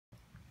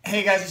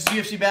Hey guys, it's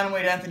UFC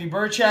Bantamweight Anthony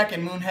Birchak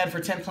and Moonhead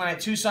for 10th Planet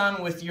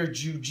Tucson with your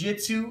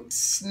Jiu-Jitsu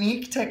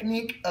sneak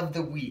technique of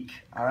the week,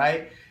 all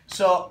right?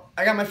 So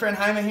I got my friend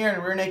Jaime here in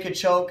a rear naked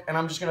choke, and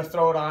I'm just gonna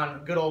throw it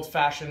on good old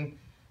fashioned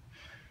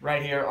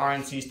right here,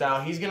 RNC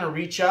style. He's gonna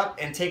reach up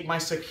and take my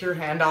secure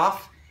hand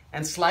off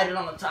and slide it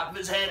on the top of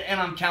his head, and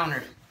I'm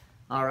countered,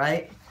 all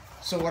right?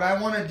 So what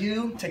I wanna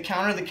do to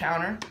counter the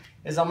counter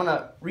is I'm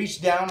gonna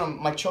reach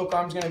down, my choke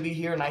arm's gonna be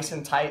here nice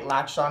and tight,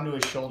 latched onto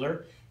his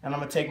shoulder. And I'm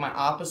gonna take my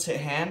opposite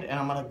hand and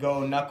I'm gonna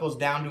go knuckles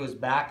down to his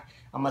back.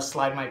 I'm gonna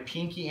slide my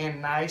pinky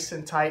in nice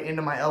and tight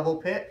into my elbow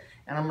pit,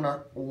 and I'm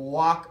gonna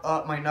walk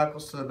up my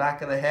knuckles to the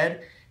back of the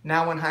head.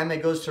 Now when Jaime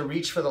goes to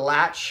reach for the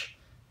latch,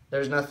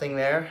 there's nothing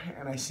there,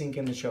 and I sink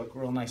in the choke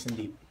real nice and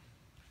deep.